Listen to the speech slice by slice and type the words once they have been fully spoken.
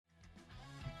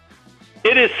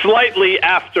It is slightly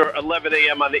after 11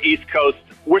 a.m. on the East Coast.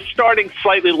 We're starting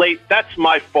slightly late. That's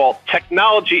my fault.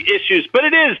 Technology issues, but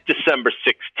it is December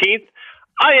 16th.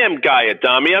 I am Guy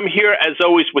Adami. I'm here, as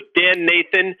always, with Dan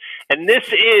Nathan, and this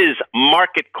is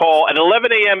Market Call. At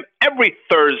 11 a.m. every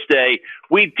Thursday,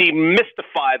 we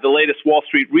demystify the latest Wall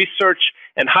Street research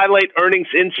and highlight earnings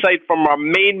insight from our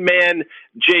main man,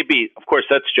 JB. Of course,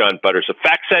 that's John Butters of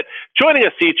FactSet. Joining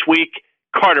us each week,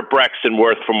 Carter Braxton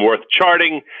Worth from Worth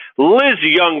Charting, Liz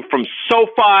Young from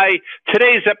SoFi.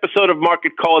 Today's episode of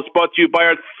Market Call is brought to you by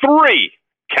our three,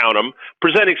 count 'em,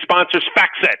 presenting sponsors,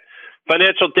 FactSet,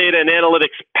 financial data and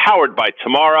analytics powered by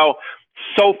Tomorrow.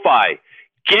 SoFi,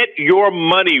 get your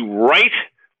money right,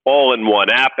 all in one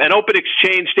app. And Open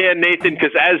Exchange, Dan Nathan,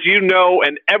 because as you know,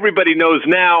 and everybody knows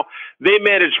now, they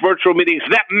manage virtual meetings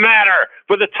that matter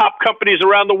for the top companies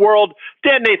around the world.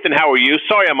 Dan Nathan, how are you?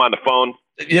 Sorry I'm on the phone.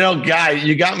 You know, Guy,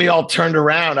 you got me all turned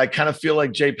around. I kind of feel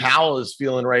like Jay Powell is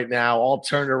feeling right now, all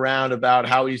turned around about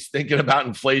how he's thinking about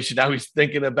inflation, how he's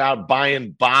thinking about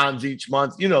buying bonds each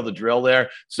month. You know the drill there.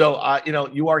 So,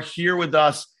 you are here with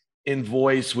us in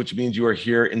voice, which means you are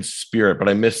here in spirit, but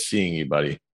I miss seeing you,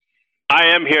 buddy. I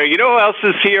am here. You know who else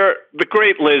is here? The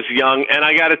great Liz Young. And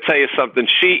I got to tell you something.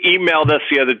 She emailed us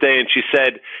the other day and she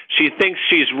said she thinks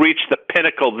she's reached the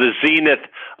pinnacle, the zenith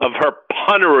of her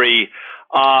punnery.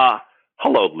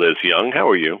 Hello, Liz Young. How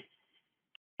are you?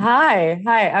 Hi.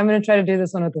 I'm going to try to do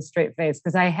this one with a straight face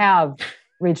because I have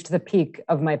reached the peak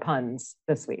of my puns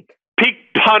this week. Peak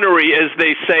punnery, as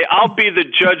they say. I'll be the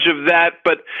judge of that,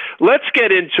 but let's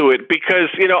get into it because,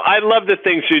 I love the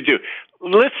things you do.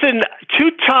 Listen,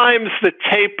 2 times the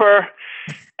taper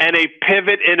and a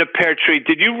pivot in a pear tree.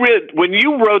 Did you when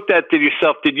you wrote that to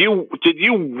yourself, did you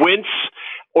wince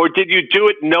or did you do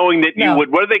it knowing that you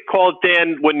would? What do they call it,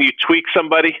 Dan, when you tweak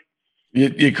somebody?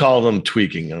 You call them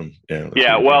tweaking them.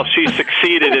 Yeah, well, she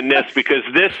succeeded in this because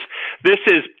this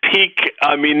is peak.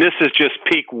 I mean, this is just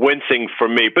peak wincing for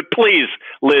me. But please,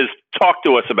 Liz, talk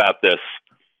to us about this.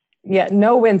 Yeah,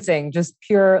 no wincing, just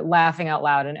pure laughing out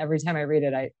loud. And every time I read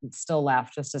it, I still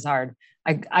laugh just as hard.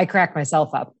 I crack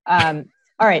myself up. All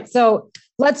right, so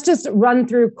let's just run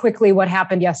through quickly what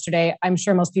happened yesterday. I'm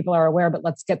sure most people are aware, but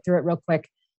let's get through it real quick.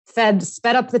 Fed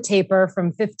sped up the taper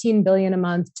from $15 billion a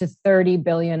month to $30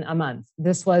 billion a month.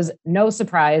 This was no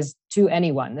surprise to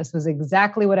anyone. This was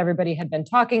exactly what everybody had been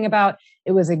talking about.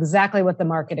 It was exactly what the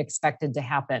market expected to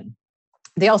happen.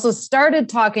 They also started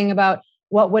talking about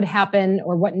what would happen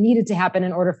or what needed to happen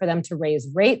in order for them to raise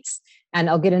rates. And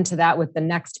I'll get into that with the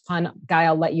next pun. Guy,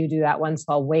 I'll let you do that one, so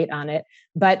I'll wait on it.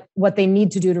 But what they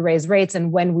need to do to raise rates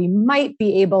and when we might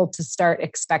be able to start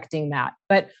expecting that.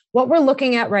 But what we're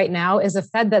looking at right now is a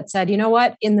Fed that said, you know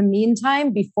what, in the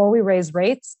meantime, before we raise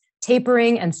rates,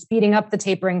 tapering and speeding up the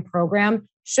tapering program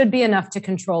should be enough to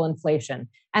control inflation.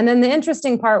 And then the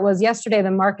interesting part was yesterday,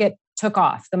 the market took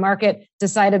off. The market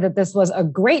decided that this was a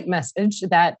great message,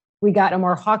 that we got a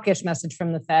more hawkish message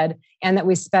from the Fed and that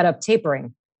we sped up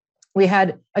tapering. We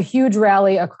had a huge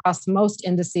rally across most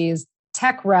indices.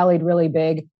 Tech rallied really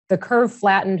big. The curve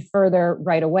flattened further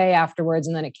right away afterwards,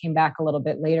 and then it came back a little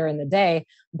bit later in the day.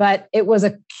 But it was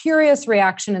a curious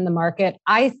reaction in the market.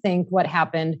 I think what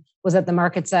happened was that the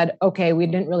market said, okay, we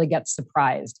didn't really get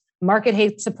surprised. Market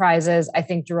hates surprises. I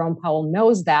think Jerome Powell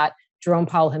knows that. Jerome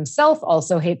Powell himself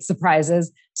also hates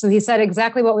surprises. So he said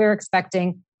exactly what we were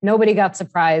expecting. Nobody got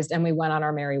surprised, and we went on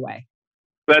our merry way.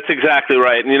 That's exactly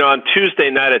right. And, on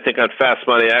Tuesday night, I think on Fast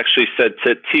Money, I actually said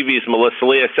to TV's Melissa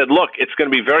Lee, I said, look, it's going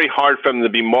to be very hard for them to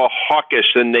be more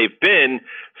hawkish than they've been.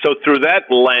 So through that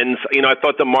lens, I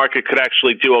thought the market could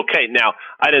actually do okay. Now,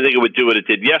 I didn't think it would do what it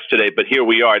did yesterday, but here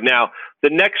we are. Now,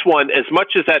 the next one, as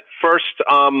much as that first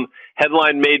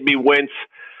headline made me wince,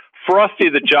 Frosty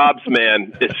the Jobs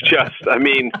Man is just,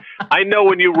 I know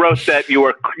when you wrote that you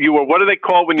were, what do they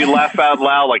call when you laugh out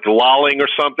loud, like lolling or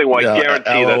something? Well, I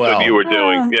guarantee that's what you were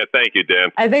doing. Yeah, thank you, Dan.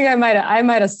 I think I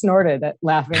might have snorted at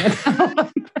laughing at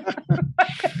that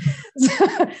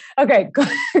one. Okay,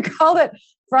 called it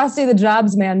Frosty the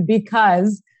Jobs Man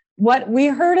because what we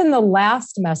heard in the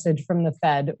last message from the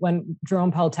Fed when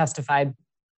Jerome Powell testified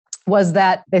was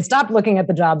that they stopped looking at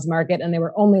the jobs market and they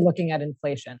were only looking at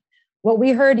inflation. What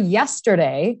we heard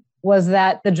yesterday was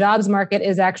that the jobs market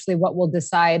is actually what will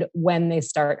decide when they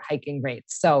start hiking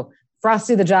rates. So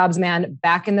Frosty the Jobs Man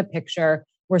back in the picture.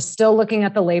 We're still looking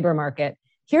at the labor market.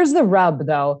 Here's the rub,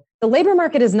 though. The labor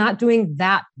market is not doing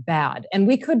that bad, and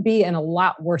we could be in a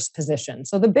lot worse position.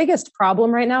 So the biggest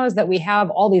problem right now is that we have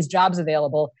all these jobs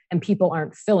available and people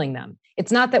aren't filling them.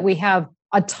 It's not that we have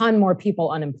a ton more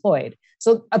people unemployed.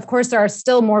 So of course, there are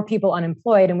still more people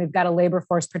unemployed, and we've got a labor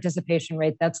force participation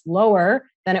rate that's lower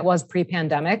than it was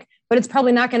pre-pandemic, but it's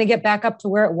probably not going to get back up to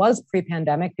where it was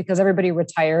pre-pandemic because everybody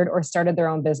retired or started their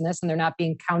own business and they're not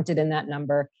being counted in that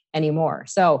number anymore.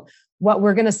 So what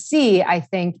we're going to see, I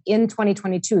think, in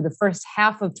 2022, the first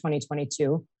half of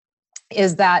 2022,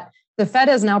 is that the Fed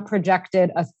has now projected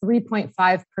a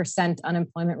 3.5%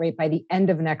 unemployment rate by the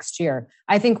end of next year.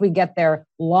 I think we get there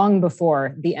long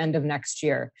before the end of next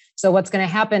year. So what's going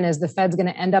to happen is the Fed's going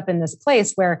to end up in this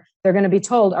place where they're going to be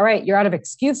told, all right, you're out of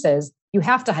excuses. You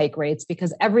have to hike rates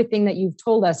because everything that you've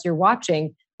told us you're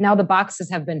watching, now the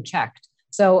boxes have been checked.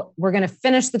 So we're going to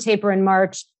finish the taper in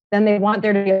March. Then they want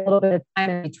there to be a little bit of time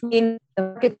in between. The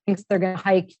market thinks they're going to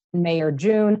hike in May or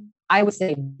June. I would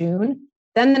say June.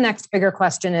 Then the next bigger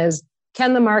question is,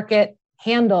 can the market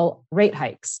handle rate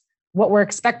hikes? What we're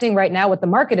expecting right now, what the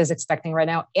market is expecting right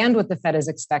now, and what the Fed is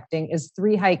expecting is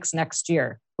 3 hikes next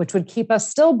year, which would keep us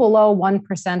still below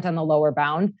 1% on the lower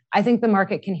bound. I think the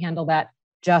market can handle that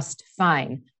just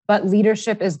fine. But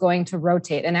leadership is going to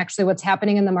rotate. And actually what's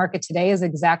happening in the market today is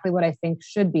exactly what I think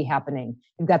should be happening.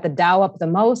 You've got the Dow up the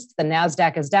most, the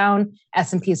NASDAQ is down,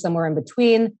 S&P somewhere in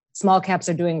between, small caps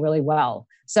are doing really well.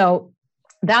 So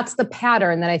that's the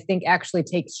pattern that I think actually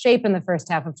takes shape in the first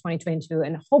half of 2022.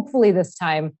 And hopefully this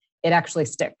time it actually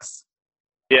sticks.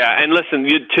 Yeah, and listen,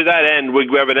 to that end, we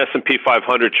have an S&P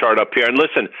 500 chart up here. And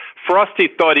listen, Frosty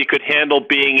thought he could handle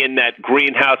being in that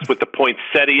greenhouse with the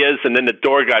poinsettias, and then the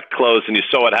door got closed, and you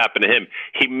saw what happened to him.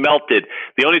 He melted.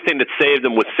 The only thing that saved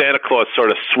him was Santa Claus sort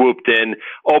of swooped in,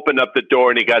 opened up the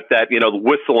door, and he got that, the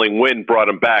whistling wind brought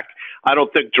him back. I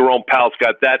don't think Jerome Powell's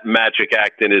got that magic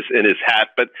act in his hat,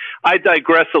 but I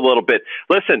digress a little bit.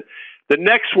 Listen, the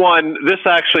next one, this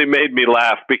actually made me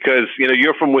laugh because,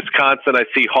 you're from Wisconsin. I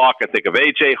see Hawk. I think of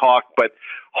A.J. Hawk, but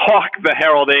Hawk, the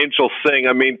Herald Angels sing.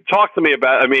 Talk to me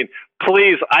about,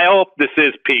 please, I hope this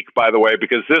is peak, by the way,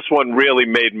 because this one really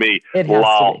made me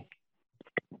lol.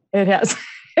 It has.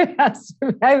 It has.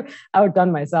 I've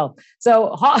outdone myself. So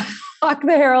Hawk,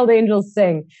 the Herald Angels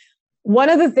sing. One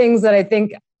of the things that I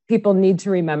think people need to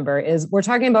remember is we're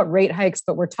talking about rate hikes,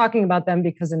 but we're talking about them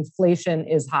because inflation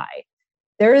is high.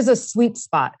 There is a sweet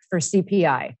spot for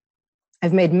CPI.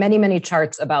 I've made many, many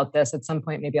charts about this. At some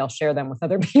point, maybe I'll share them with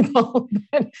other people.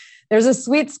 But there's a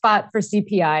sweet spot for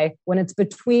CPI when it's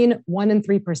between 1% and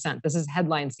 3%. This is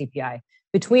headline CPI.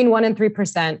 Between 1% and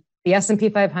 3%, the S&P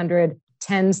 500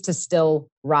 tends to still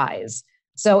rise.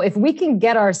 So if we can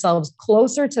get ourselves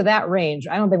closer to that range,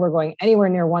 I don't think we're going anywhere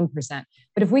near 1%,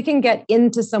 but if we can get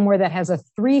into somewhere that has a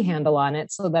 3 handle on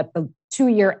it so that the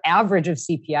 2-year average of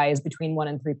CPI is between 1%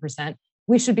 and 3%,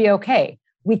 we should be okay.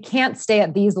 We can't stay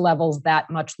at these levels that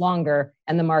much longer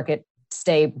and the market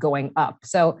stay going up.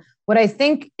 So what I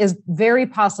think is very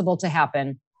possible to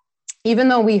happen, even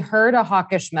though we heard a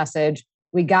hawkish message,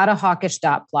 we got a hawkish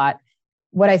dot plot,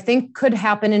 what I think could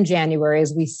happen in January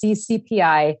is we see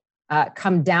CPI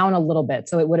come down a little bit.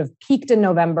 So it would have peaked in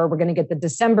November. We're going to get the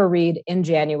December read in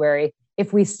January.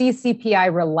 If we see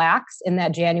CPI relax in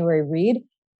that January read,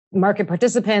 market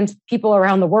participants, people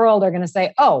around the world are going to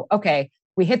say, oh, okay,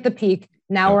 we hit the peak.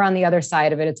 Now we're on the other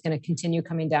side of it. It's going to continue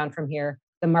coming down from here.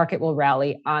 The market will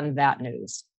rally on that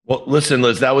news. Well, listen,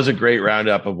 Liz, that was a great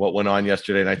roundup of what went on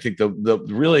yesterday. And I think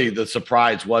the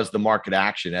surprise was the market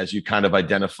action, as you kind of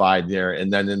identified there.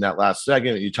 And then in that last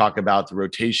segment, you talk about the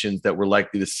rotations that we're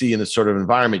likely to see in this sort of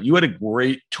environment. You had a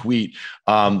great tweet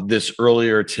this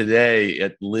earlier today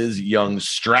at Liz Young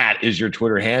Strat is your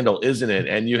Twitter handle, isn't it?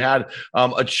 And you had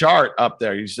a chart up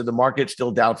there. You said the market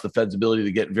still doubts the Fed's ability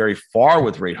to get very far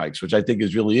with rate hikes, which I think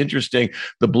is really interesting.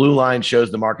 The blue line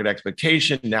shows the market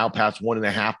expectation now past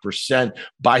 1.5%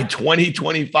 by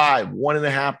 2025,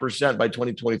 1.5% by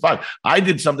 2025. I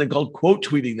did something called quote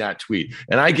tweeting that tweet,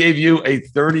 and I gave you a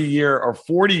 30-year or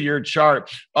 40-year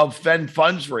chart of Fed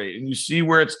funds rate, and you see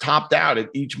where it's topped out at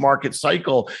each market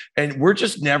cycle. And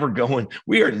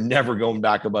we are never going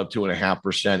back above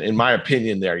 2.5%, in my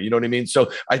opinion there. You know what I mean?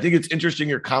 So I think it's interesting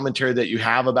your commentary that you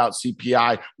have about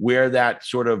CPI, where that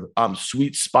sort of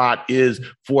sweet spot is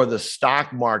for the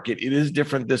stock market. It is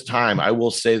different this time, I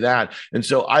will say that. And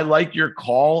so I like your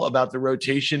call about the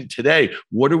rotation today.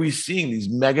 What are we seeing? These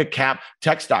mega cap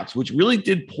tech stocks, which really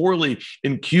did poorly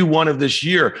in Q1 of this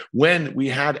year when we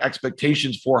had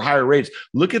expectations for higher rates.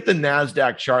 Look at the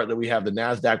NASDAQ chart that we have, the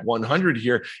NASDAQ 100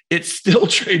 here. It still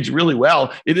trades really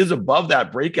well. It is above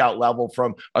that breakout level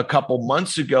from a couple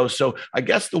months ago. So I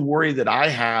guess the worry that I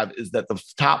have is that the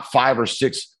top 5 or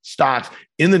 6 stocks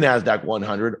in the NASDAQ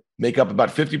 100, make up about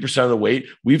 50% of the weight.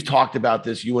 We've talked about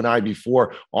this, you and I,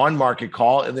 before on Market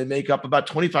Call, and they make up about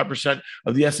 25%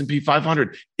 of the S&P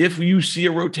 500. If you see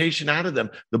a rotation out of them,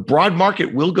 the broad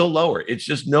market will go lower. It's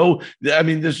just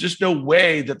there's just no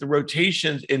way that the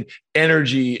rotations in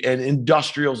energy and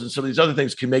industrials and some of these other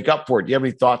things can make up for it. Do you have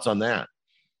any thoughts on that?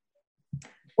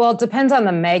 Well, it depends on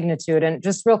the magnitude. And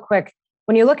just real quick,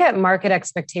 when you look at market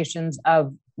expectations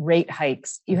of rate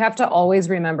hikes, you have to always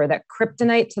remember that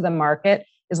kryptonite to the market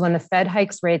is when the Fed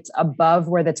hikes rates above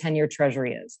where the 10-year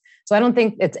Treasury is. So I don't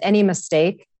think it's any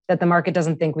mistake that the market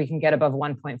doesn't think we can get above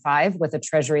 1.5 with a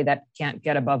Treasury that can't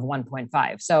get above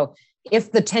 1.5. So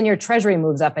if the 10-year Treasury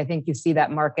moves up, I think you see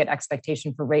that market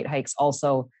expectation for rate hikes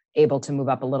also able to move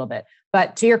up a little bit.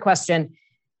 But to your question,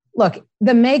 look,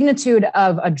 the magnitude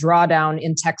of a drawdown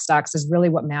in tech stocks is really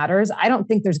what matters. I don't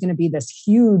think there's going to be this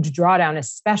huge drawdown,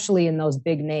 especially in those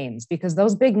big names, because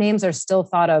those big names are still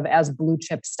thought of as blue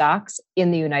chip stocks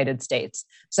in the United States.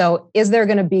 So is there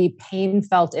going to be pain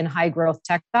felt in high growth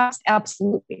tech stocks?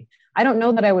 Absolutely. I don't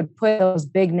know that I would put those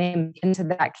big names into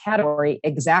that category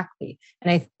exactly.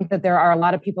 And I think that there are a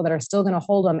lot of people that are still going to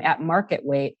hold them at market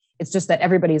weight. It's just that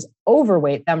everybody's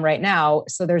overweight them right now.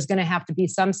 So there's going to have to be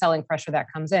some selling pressure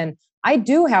that comes in. I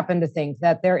do happen to think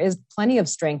that there is plenty of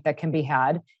strength that can be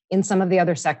had in some of the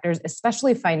other sectors,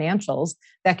 especially financials,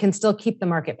 that can still keep the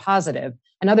market positive.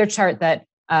 Another chart that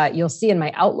you'll see in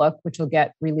my outlook, which will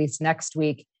get released next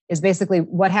week, is basically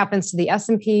what happens to the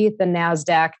S&P, the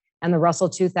NASDAQ, and the Russell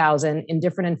 2000 in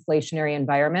different inflationary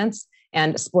environments.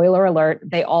 And spoiler alert,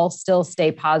 they all still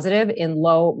stay positive in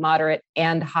low, moderate,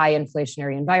 and high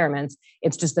inflationary environments.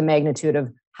 It's just the magnitude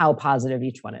of how positive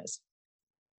each one is.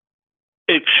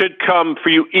 It should come, for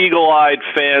you eagle-eyed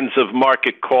fans of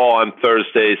Market Call on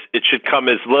Thursdays, it should come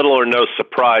as little or no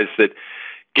surprise that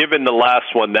given the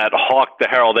last one, that Hawk the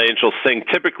Herald Angels thing,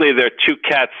 typically there are two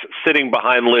cats sitting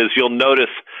behind Liz. You'll notice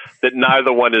that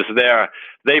neither one is there.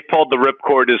 They pulled the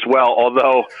ripcord as well,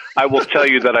 although I will tell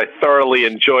you that I thoroughly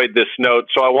enjoyed this note.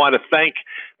 So I want to thank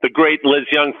the great Liz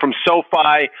Young from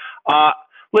SoFi.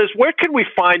 Liz, where can we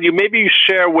find you? Maybe you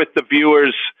share with the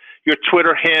viewers your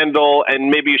Twitter handle, and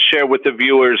maybe you share with the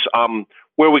viewers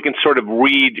where we can sort of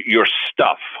read your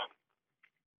stuff.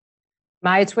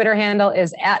 My Twitter handle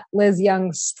is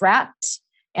 @LizYoungStrat,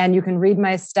 and you can read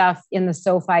my stuff in the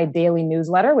SoFi Daily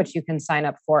Newsletter, which you can sign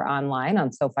up for online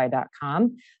on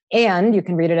SoFi.com. And you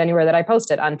can read it anywhere that I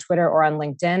post it, on Twitter or on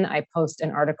LinkedIn. I post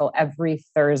an article every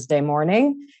Thursday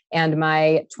morning, and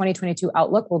my 2022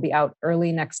 Outlook will be out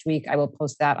early next week. I will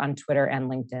post that on Twitter and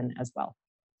LinkedIn as well.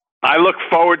 I look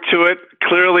forward to it.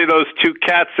 Clearly, those two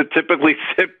cats that typically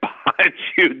sit behind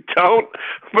you don't.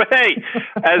 But hey,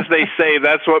 as they say,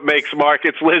 that's what makes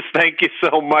markets. Liz, thank you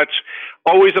so much.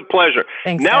 Always a pleasure.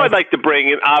 Thanks, now guys. I'd like to bring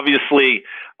in, obviously,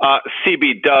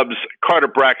 CB Dubs, Carter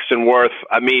Braxton Worth.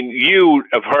 I mean, you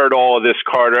have heard all of this,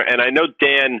 Carter, and I know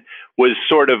Dan was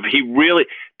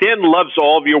Dan loves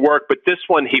all of your work, but this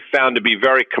one he found to be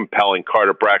very compelling,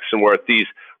 Carter Braxton Worth. These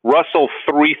Russell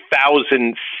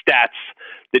 3000 stats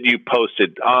that you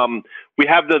posted. We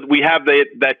have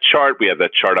that chart. We have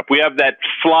that chart up. We have that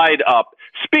slide up.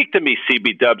 Speak to me,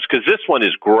 CB Dubs, because this one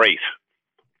is great.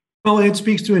 Well, it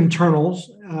speaks to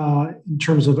internals in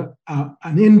terms of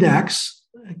an index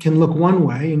can look one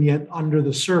way, and yet under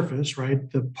the surface,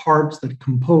 right, the parts that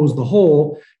compose the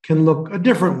whole can look a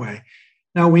different way.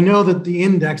 Now, we know that the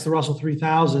index, the Russell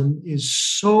 3000, is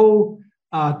so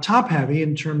top heavy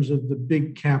in terms of the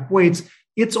big cap weights.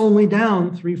 It's only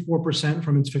down 3-4%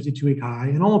 from its 52-week high,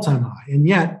 an all-time high. And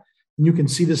yet, you can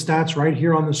see the stats right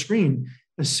here on the screen.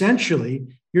 Essentially,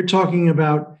 you're talking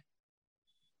about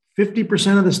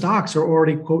 50% of the stocks are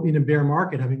already, quote, in a bear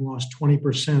market, having lost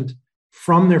 20%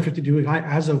 from their 52-week high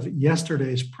as of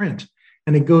yesterday's print.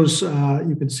 And it goes,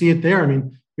 you can see it there. I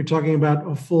mean, you're talking about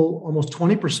a full almost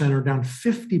 20% or down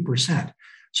 50%.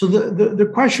 So the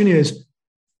question is,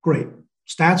 great,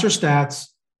 stats are stats.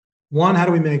 One, how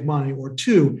do we make money? Or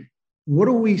two, what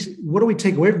do we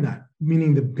take away from that?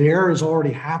 Meaning the bear has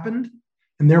already happened,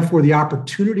 and therefore the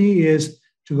opportunity is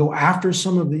to go after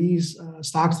some of these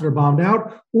stocks that are bombed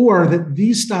out, or that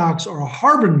these stocks are a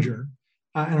harbinger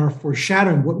and are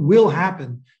foreshadowing what will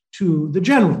happen to the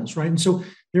generals, right? And so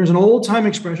there's an old time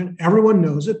expression, everyone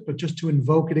knows it, but just to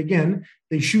invoke it again,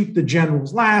 they shoot the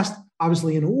generals last.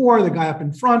 Obviously, in a war, the guy up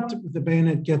in front with the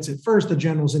bayonet gets it first, the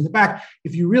general's in the back.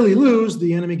 If you really lose,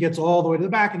 the enemy gets all the way to the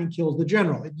back and he kills the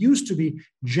general. It used to be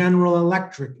General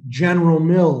Electric, General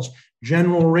Mills,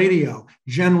 General Radio,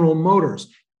 General Motors.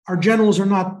 Our generals are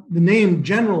not the name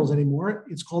generals anymore.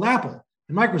 It's called Apple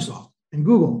and Microsoft and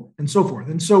Google and so forth.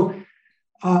 And so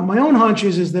my own hunch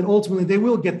is that ultimately they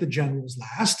will get the generals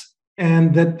last.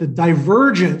 and that the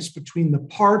divergence between the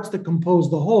parts that compose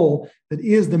the whole, that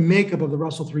is the makeup of the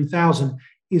Russell 3000,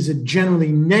 is a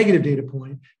generally negative data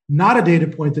point, not a data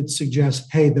point that suggests,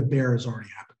 hey, the bear has already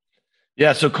happened.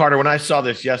 Yeah. So Carter, when I saw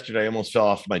this yesterday, I almost fell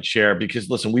off my chair because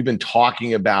listen, we've been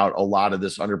talking about a lot of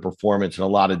this underperformance in a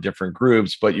lot of different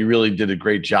groups, but you really did a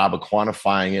great job of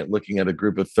quantifying it, looking at a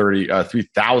group of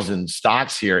 3,000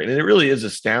 stocks here. And it really is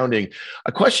astounding.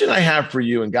 A question I have for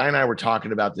you, and Guy and I were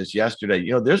talking about this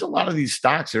yesterday, there's a lot of these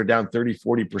stocks that are down 30,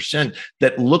 40%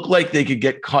 that look like they could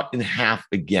get cut in half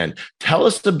again. Tell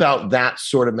us about that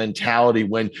sort of mentality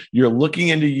when you're looking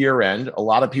into year end. A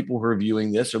lot of people who are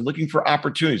viewing this are looking for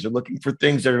opportunities. They're looking for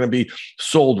things that are going to be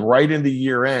sold right into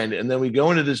year end. And then we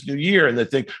go into this new year and they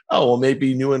think, oh, well,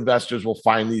 maybe new investors will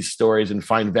find these stories and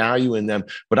find value in them.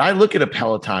 But I look at a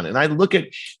Peloton and I look at,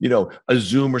 a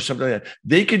Zoom or something like that.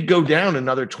 They could go down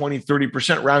another 20,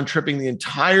 30% round tripping the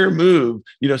entire move,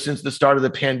 since the start of the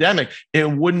pandemic. It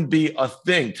wouldn't be a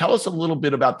thing. Tell us a little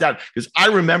bit about that, because I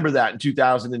remember that in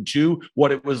 2002,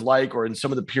 what it was like, or in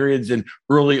some of the periods in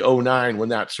early 2009 when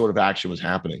that sort of action was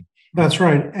happening. That's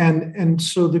right. And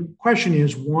so the question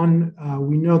is, one,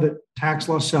 we know that tax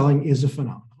loss selling is a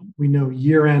phenomenon. We know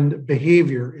year-end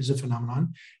behavior is a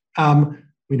phenomenon.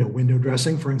 We know window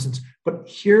dressing, for instance. But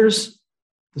here's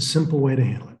the simple way to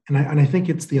handle it. And I think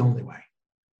it's the only way.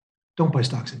 Don't buy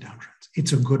stocks in downtrends.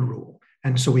 It's a good rule.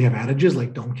 And so we have adages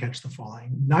like don't catch the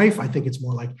falling knife. I think it's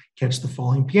more like catch the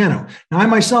falling piano. Now, I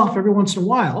myself, every once in a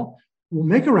while, will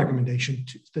make a recommendation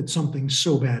that something's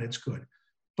so bad it's good.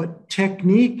 But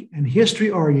technique and history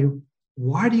argue,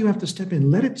 why do you have to step in?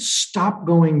 Let it stop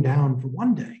going down for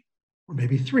one day, or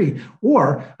maybe three,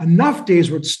 or enough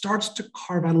days where it starts to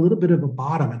carve out a little bit of a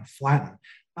bottom and flatten.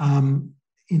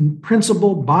 In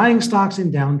principle, buying stocks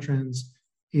in downtrends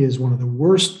is one of the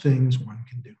worst things one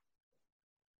can do.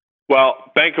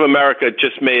 Well, Bank of America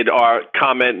just made our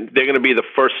comment. They're going to be the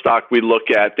first stock we look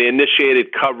at. They initiated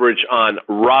coverage on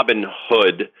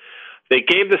Robinhood. They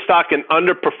gave the stock an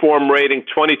underperform rating,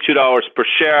 $22 per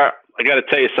share. I got to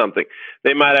tell you something.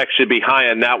 They might actually be high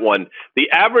on that one. The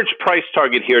average price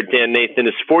target here, Dan Nathan,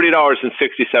 is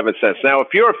 $40.67. Now, if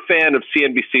you're a fan of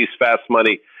CNBC's Fast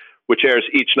Money, which airs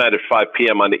each night at 5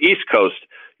 p.m. on the East Coast,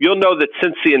 you'll know that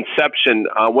since the inception,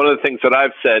 one of the things that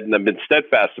I've said and I've been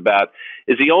steadfast about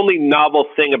is the only novel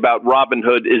thing about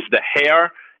Robinhood is the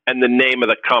hair and the name of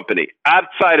the company.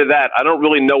 Outside of that, I don't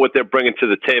really know what they're bringing to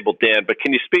the table, Dan, but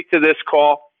can you speak to this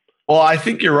call? Well, I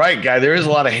think you're right, Guy. There is a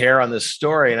lot of hair on this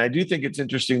story. And I do think it's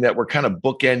interesting that we're kind of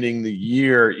bookending the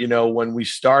year. When we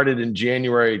started in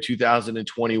January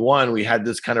 2021, we had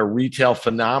this kind of retail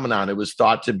phenomenon. It was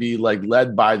thought to be like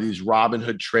led by these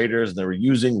Robinhood traders, and they were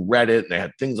using Reddit, and they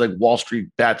had things like Wall Street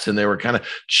Bets, and they were kind of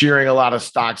cheering a lot of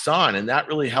stocks on. And that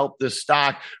really helped this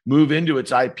stock move into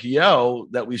its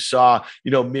IPO that we saw,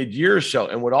 mid-year or so.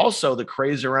 And what also the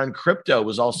craze around crypto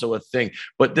was also a thing.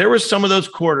 But there were some of those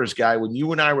quarters, Guy, when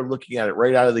you and I were looking at it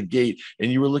right out of the gate,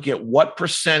 and you were looking at what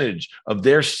percentage of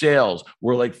their sales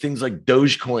were like things like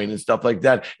Dogecoin and stuff like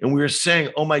that. And we were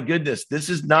saying, oh my goodness, this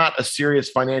is not a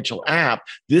serious financial app.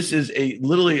 This is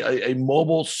literally a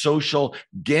mobile social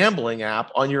gambling app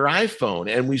on your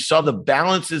iPhone. And we saw the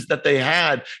balances that they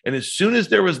had. And as soon as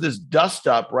there was this dust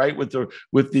up, right, with the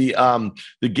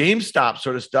GameStop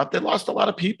sort of stuff, they lost a lot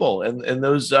of people. And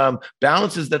those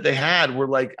balances that they had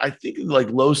were I think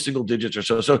low single digits or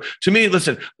so. So to me,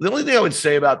 listen, the only thing I would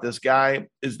say about this guy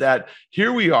is that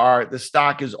here we are, the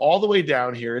stock is all the way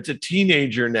down here. It's a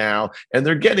teenager now, and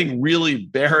they're getting really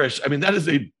bearish. I mean, that is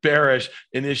a bearish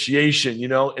initiation,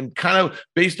 and kind of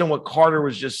based on what Carter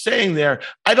was just saying there,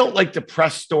 I don't like to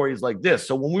press stories like this.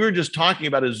 So when we were just talking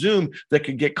about a Zoom that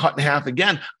could get cut in half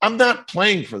again, I'm not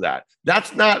playing for that.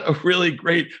 That's not a really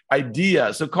great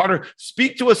idea. So Carter,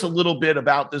 speak to us a little bit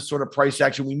about this sort of price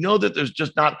action. We know that there's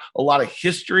just not a lot of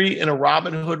history in a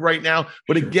Robinhood right now,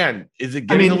 but again, is it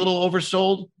getting a little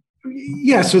oversold?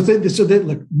 Yeah. So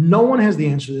look, no one has the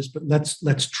answer to this, but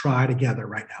let's try together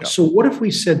right now. Yeah. So what if we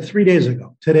said 3 days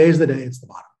ago, today's the day, it's the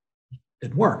bottom?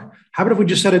 Didn't work. How about if we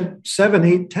just said it 7,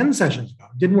 8, 10 sessions ago?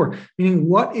 Didn't work. Meaning,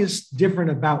 what is different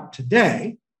about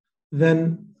today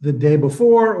than the day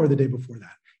before or the day before that?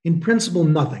 In principle,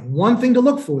 nothing. One thing to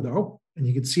look for, though, and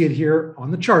you can see it here on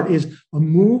the chart, is a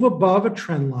move above a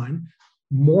trend line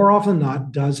more often than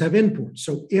not does have imports.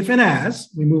 So if and as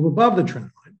we move above the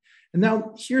trend line, and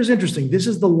now here's interesting, this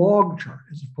is the log chart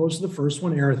as opposed to the first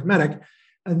one, arithmetic.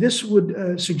 This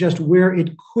would suggest where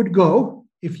it could go,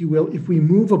 if you will, if we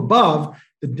move above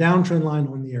the downtrend line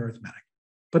on the arithmetic.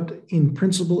 But in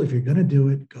principle, if you're going to do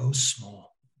it, go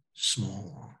small.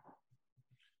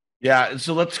 Yeah,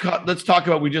 so let's talk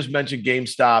about. We just mentioned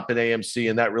GameStop and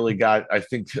AMC, and that really got, I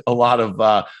think, a lot of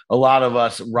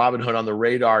us Robinhood on the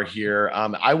radar here.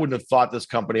 I wouldn't have thought this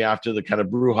company, after the kind of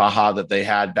brouhaha that they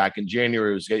had back in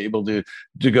January, was able to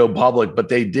go public, but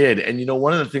they did. And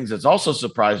one of the things that's also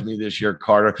surprised me this year,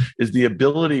 Carter, is the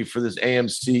ability for this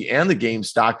AMC and the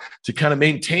GameStop to kind of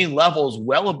maintain levels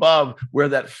well above where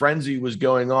that frenzy was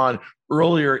going on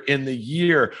earlier in the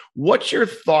year. What's your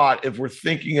thought if we're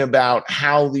thinking about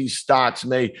how these stocks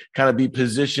may kind of be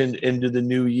positioned into the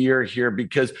new year here?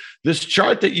 Because this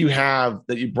chart that you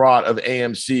brought of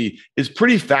AMC is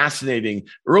pretty fascinating.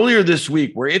 Earlier this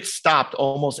week, where it stopped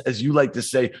almost, as you like to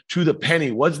say, to the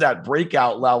penny, was that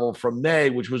breakout level from May,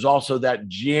 which was also that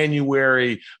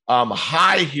January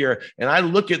high here. And I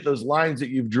look at those lines that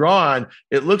you've drawn,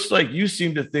 it looks like you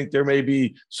seem to think there may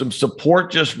be some support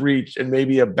just reached and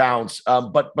maybe a bounce.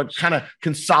 But kind of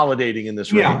consolidating in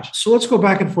this range. Yeah. So let's go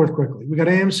back and forth quickly. We got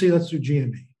AMC. Let's do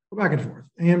GME. Go back and forth.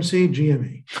 AMC,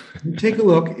 GME. Take a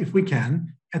look, if we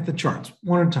can, at the charts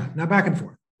one at a time. Now back and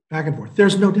forth, back and forth.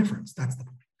 There's no difference. That's the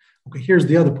point. Okay. Here's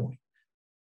the other point.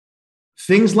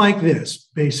 Things like this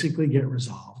basically get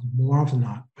resolved more often than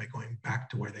not by going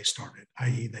back to where they started,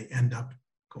 i.e., they end up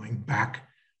going back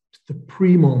to the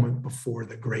pre-moment before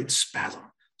the great spasm.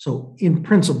 So in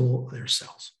principle, they're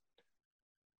sells.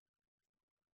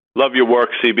 Love your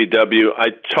work, CBW. I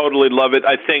totally love it.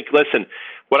 I think, listen,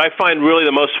 what I find really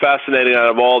the most fascinating out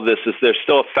of all of this is there's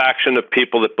still a faction of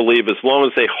people that believe as long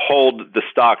as they hold the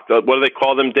stock, what do they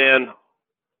call them, Dan?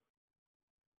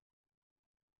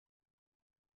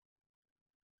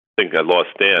 I think I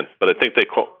lost Dan, but I think they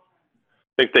call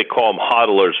them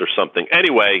hodlers or something.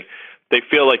 Anyway, they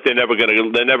feel like they're never going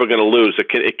to lose.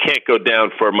 It can't go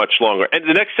down for much longer. And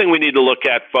the next thing we need to look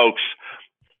at, folks,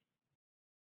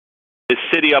 is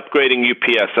Citi upgrading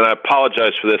UPS, and I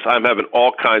apologize for this. I'm having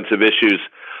all kinds of issues.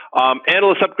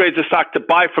 Analyst upgrades the stock to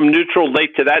buy from neutral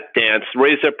late to that dance,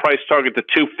 raise their price target to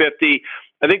 $250.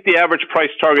 I think the average price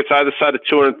target's either side of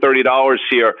 $230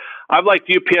 here. I've liked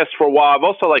UPS for a while. I've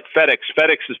also liked FedEx.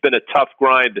 FedEx has been a tough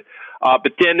grind.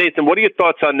 But Dan, Nathan, what are your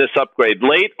thoughts on this upgrade?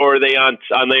 Late, or are they on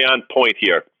point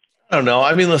here? I don't know.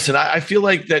 I mean, listen, I feel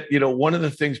like that, one of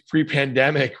the things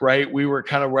pre-pandemic, right, we were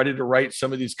kind of ready to write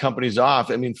some of these companies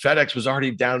off. I mean, FedEx was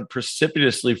already down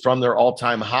precipitously from their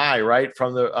all-time high, right,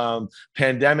 from the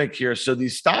pandemic here. So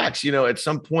these stocks, at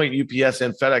some point, UPS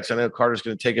and FedEx, I know Carter's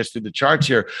going to take us through the charts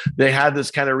here, they had this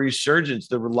kind of resurgence,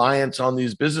 the reliance on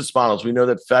these business models. We know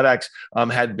that FedEx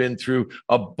had been through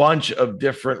a bunch of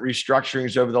different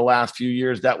restructurings over the last few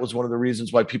years. That was one of the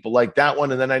reasons why people like that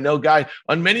one. And then I know, Guy,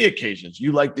 on many occasions,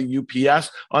 you like the UPS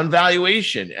on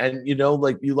valuation. And, you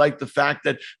like the fact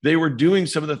that they were doing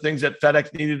some of the things that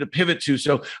FedEx needed to pivot to.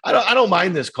 So I don't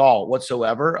mind this call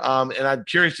whatsoever. And I'm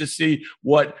curious to see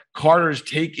what Carter's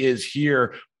take is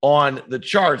here on the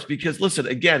charts, because listen,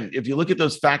 again, if you look at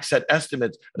those fact set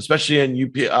estimates, especially in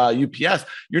UPS,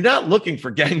 you're not looking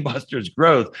for gangbusters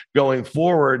growth going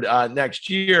forward next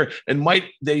year. And might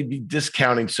they be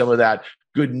discounting some of that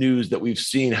good news that we've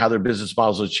seen, how their business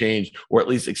models have changed, or at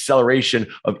least acceleration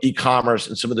of e-commerce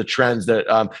and some of the trends that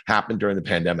happened during the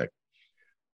pandemic?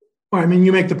 Well, I mean,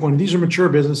 you make the point. These are mature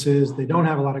businesses. They don't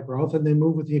have a lot of growth and they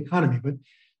move with the economy. But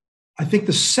I think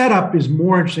the setup is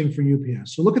more interesting for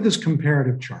UPS. So look at this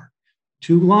comparative chart.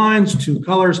 2 lines, 2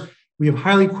 colors. We have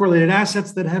highly correlated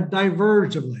assets that have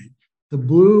diverged of late. The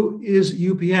blue is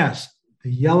UPS. The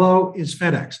yellow is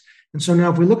FedEx. And so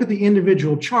now if we look at the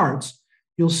individual charts,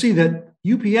 you'll see that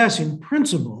UPS in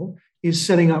principle is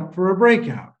setting up for a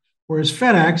breakout, whereas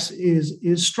FedEx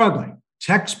is struggling.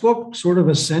 Textbook, sort of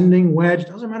ascending wedge,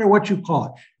 doesn't matter what you call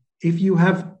it. If you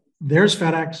have, there's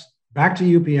FedEx, back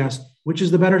to UPS, which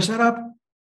is the better setup?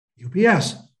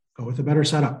 UPS, go with the better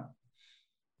setup.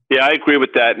 Yeah, I agree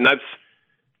with that. And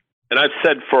I've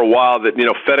said for a while that,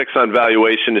 FedEx on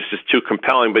valuation is just too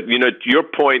compelling. But, to your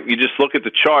point, you just look at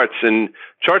the charts, and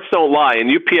charts don't lie. And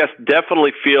UPS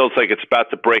definitely feels like it's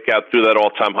about to break out through that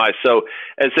all-time high. So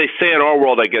as they say in our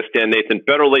world, I guess, Dan, Nathan,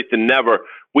 better late than never.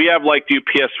 We have liked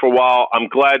UPS for a while. I'm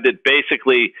glad that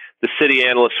basically the Citi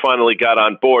analysts finally got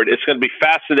on board. It's going to be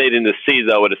fascinating to see,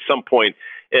 though, at some point,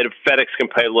 if FedEx can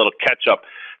play a little catch-up.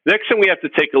 The next thing we have to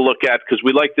take a look at, because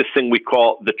we like this thing we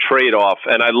call the trade-off,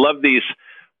 and I love these.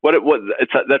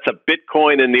 That's a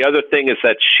Bitcoin, and the other thing is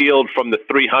that shield from the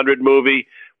 300 movie,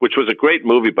 which was a great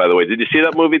movie, by the way. Did you see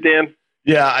that movie, Dan?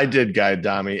 Yeah, I did, Guy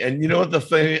Adami. And you know what the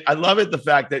thing, I love it, the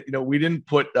fact that, we didn't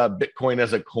put Bitcoin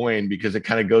as a coin because it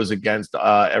kind of goes against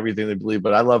everything they believe.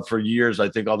 But I love for years, I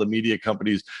think all the media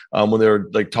companies, when they were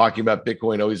like talking about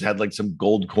Bitcoin, always had like some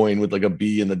gold coin with like a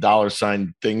B and the dollar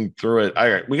sign thing through it. All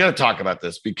right, we got to talk about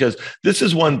this because this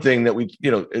is one thing that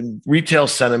retail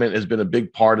sentiment has been a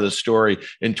big part of the story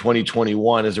in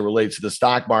 2021 as it relates to the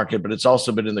stock market, but it's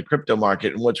also been in the crypto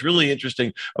market. And what's really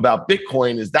interesting about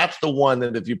Bitcoin is that's the one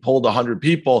that if you pulled 100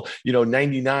 people,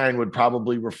 99 would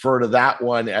probably refer to that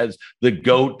one as the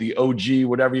GOAT, the OG,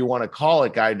 whatever you want to call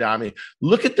it, Guy Adami.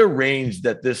 Look at the range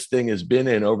that this thing has been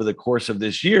in over the course of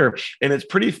this year. And it's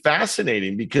pretty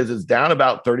fascinating because it's down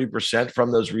about 30%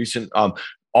 from those recent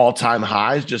all-time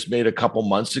highs just made a couple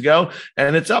months ago.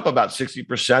 And it's up about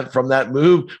 60% from that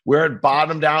move where it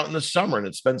bottomed out in the summer and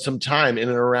it spent some time in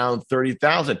and around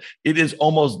 30,000. It is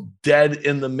almost dead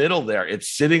in the middle there.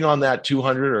 It's sitting on that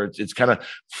 200 or it's kind of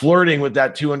flirting with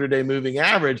that 200-day moving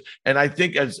average. And I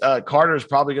think as Carter is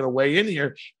probably going to weigh in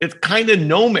here, it's kind of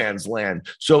no man's land.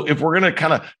 So if we're going to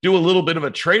kind of do a little bit of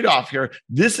a trade-off here,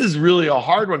 this is really a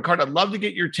hard one. Carter, I'd love to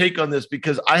get your take on this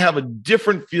because I have a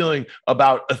different feeling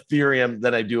about Ethereum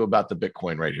than I do about the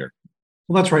Bitcoin right here.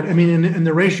 Well, that's right. I mean, in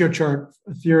the ratio chart,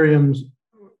 Ethereum's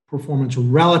performance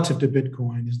relative to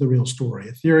Bitcoin is the real story.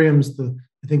 Ethereum's I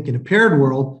think in a paired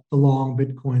world, the long,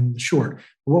 Bitcoin the short.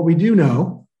 But what we do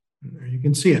know, there you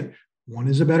can see it, one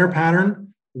is a better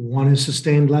pattern, one is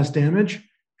sustained less damage,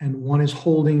 and one is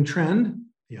holding trend,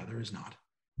 the other is not.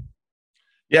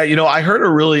 Yeah, I heard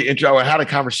I had a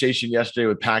conversation yesterday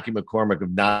with Packy McCormick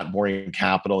of Not Boring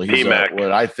Capital. He's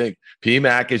what I think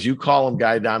PMAC, as you call him,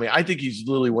 Guy Adami. I think he's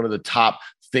literally one of the top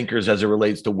thinkers as it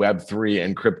relates to Web3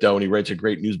 and crypto. And he writes a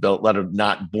great newsletter,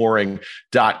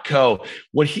 notboring.co.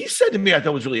 What he said to me, I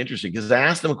thought was really interesting because I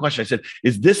asked him a question. I said,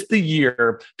 is this the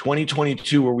year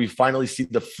 2022 where we finally see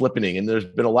the flippening? And there's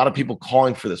been a lot of people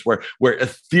calling for this, where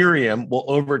Ethereum will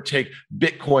overtake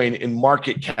Bitcoin in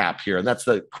market cap here. And that's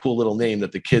the cool little name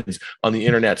that the kids on the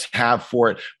internet have for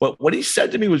it. But what he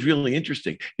said to me was really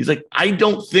interesting. He's like, I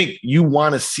don't think you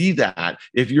want to see that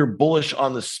if you're bullish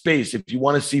on the space, if you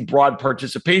want to see broad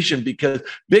participation, because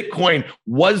Bitcoin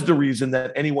was the reason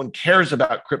that anyone cares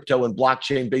about crypto and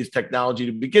blockchain-based technology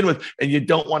to begin with, and you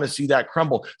don't want to see that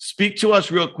crumble. Speak to us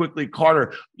real quickly,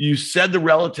 Carter. You said the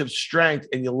relative strength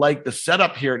and you like the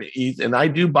setup here at ETH, and I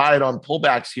do buy it on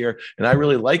pullbacks here, and I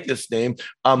really like this name.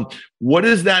 What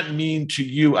does that mean to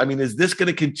you? I mean, is this going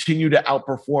to continue to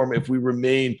outperform if we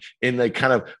remain in a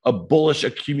kind of a bullish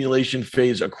accumulation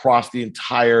phase across the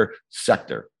entire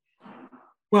sector?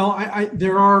 Well,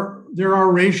 there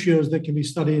are ratios that can be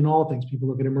studied in all things. People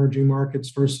look at emerging markets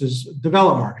versus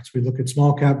developed markets. We look at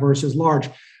small cap versus large.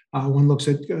 One looks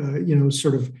at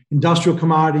sort of industrial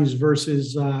commodities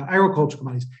versus agricultural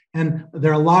commodities. And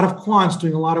there are a lot of quants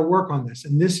doing a lot of work on this.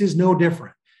 And this is no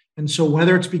different. And so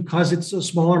whether it's because it's a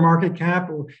smaller market cap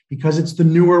or because it's the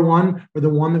newer one or the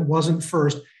one that wasn't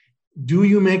first, do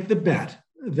you make the bet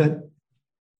that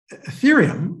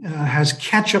Ethereum has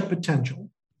catch-up potential,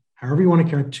 however you want to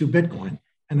carry it, to Bitcoin?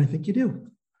 And I think you do.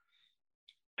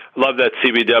 Love that,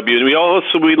 CBW. And we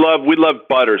love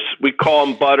Butters. We call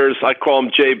him Butters. I call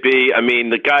him JB. I mean,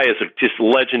 the guy is just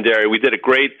legendary. We did a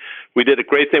great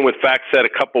thing with FactSet a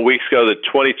couple of weeks ago, the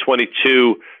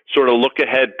 2022 sort of look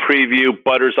ahead preview.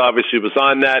 Butters obviously was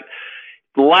on that.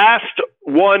 Last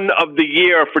one of the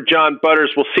year for John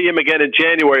Butters. We'll see him again in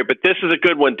January, but this is a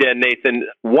good one, Dan Nathan.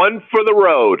 One for the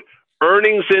road.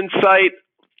 Earnings insight.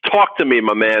 Talk to me,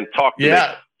 my man. Talk to me.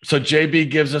 So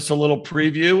JB gives us a little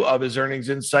preview of his Earnings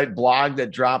Insight blog that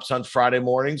drops on Friday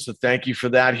morning. So thank you for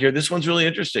that here. This one's really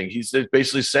interesting. He's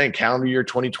basically saying calendar year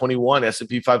 2021,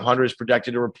 S&P 500 is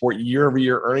projected to report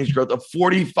year-over-year earnings growth of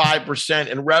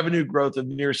 45% and revenue growth of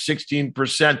near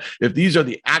 16%. If these are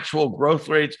the actual growth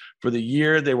rates for the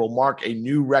year, they will mark a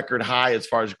new record high as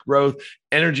far as growth.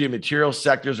 Energy and material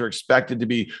sectors are expected to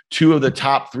be two of the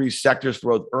top three sectors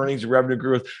for both earnings and revenue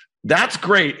growth. That's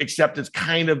great, except it's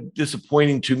kind of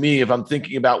disappointing to me if I'm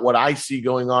thinking about what I see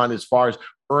going on as far as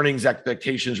earnings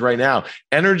expectations right now.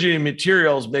 Energy and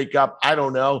materials make up, I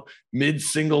don't know,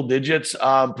 mid-single digits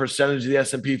percentage of the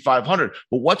S&P 500.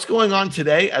 But what's going on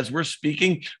today as we're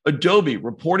speaking? Adobe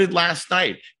reported last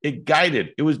night. It guided.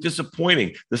 It was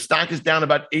disappointing. The stock is down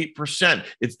about 8%.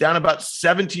 It's down about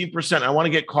 17%. I want to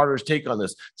get Carter's take on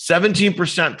this.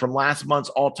 17% from last month's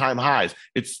all-time highs.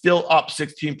 It's still up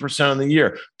 16% on the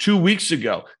year. 2 weeks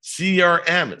ago,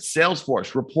 CRM,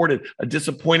 Salesforce, reported a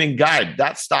disappointing guide.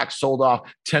 That stock sold off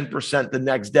 10% the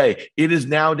next day. It is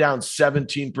now down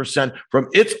 17% from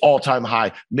its all all-time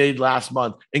high made last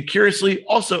month. And curiously,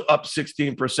 also up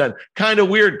 16%. Kind of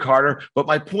weird, Carter. But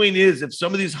my point is, if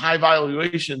some of these high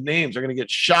valuation names are going to get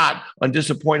shot on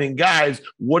disappointing guys,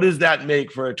 what does that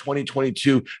make for a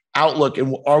 2022 outlook?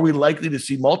 And are we likely to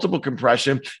see multiple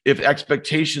compression if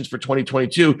expectations for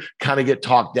 2022 kind of get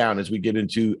talked down as we get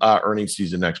into earnings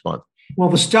season next month? Well,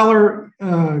 the stellar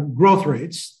growth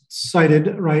rates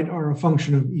cited, right, are a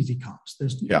function of easy comps.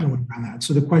 There's no way around that.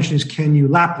 So the question is, can you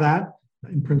lap that?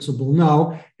 In principle,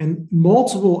 no. And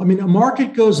a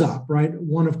market goes up, right,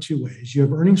 one of two ways. You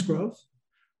have earnings growth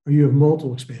or you have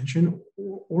multiple expansion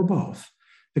or both.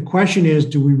 The question is,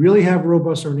 do we really have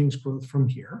robust earnings growth from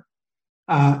here?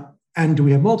 And do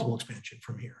we have multiple expansion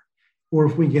from here? Or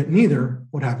if we get neither,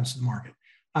 what happens to the market?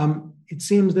 It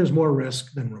seems there's more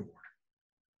risk than reward.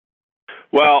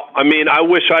 Well, I mean, I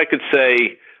wish I could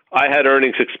say I had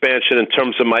earnings expansion in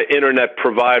terms of my internet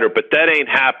provider, but that ain't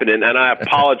happening. And I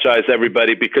apologize,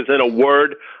 everybody, because in a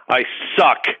word, I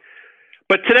suck.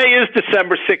 But today is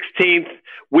December 16th.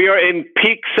 We are in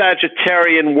peak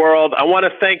Sagittarian world. I want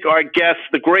to thank our guest,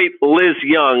 the great Liz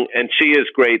Young, and she is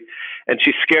great. And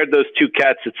she scared those two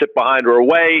cats that sit behind her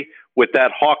away with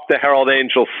that Hawk the Herald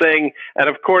Angel sing. And,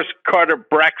 of course, Carter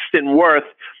Braxton Worth.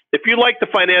 If you like the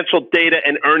financial data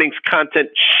and earnings content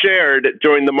shared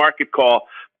during the market call,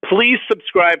 please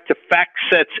subscribe to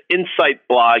FactSet's Insight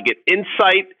blog at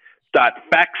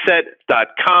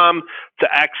insight.factset.com to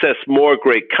access more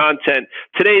great content.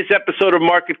 Today's episode of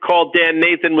Market Call Dan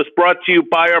Nathan was brought to you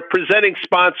by our presenting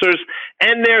sponsors,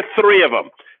 and there are three of them.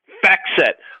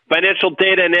 FactSet, financial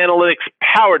data and analytics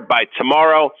powered by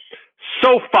Tomorrow.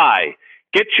 SoFi,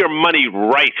 get your money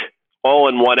right, all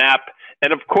in one app.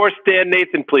 And, of course, Dan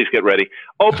Nathan, please get ready.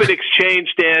 Open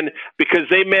Exchange, Dan, because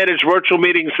they manage virtual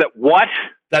meetings that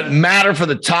matter for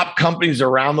the top companies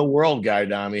around the world, Guy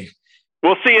Adami.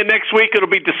 We'll see you next week. It'll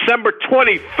be December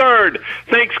 23rd.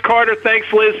 Thanks, Carter.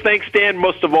 Thanks, Liz. Thanks, Dan.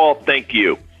 Most of all, thank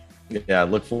you. Yeah,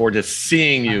 look forward to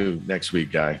seeing you next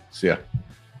week, Guy. See ya.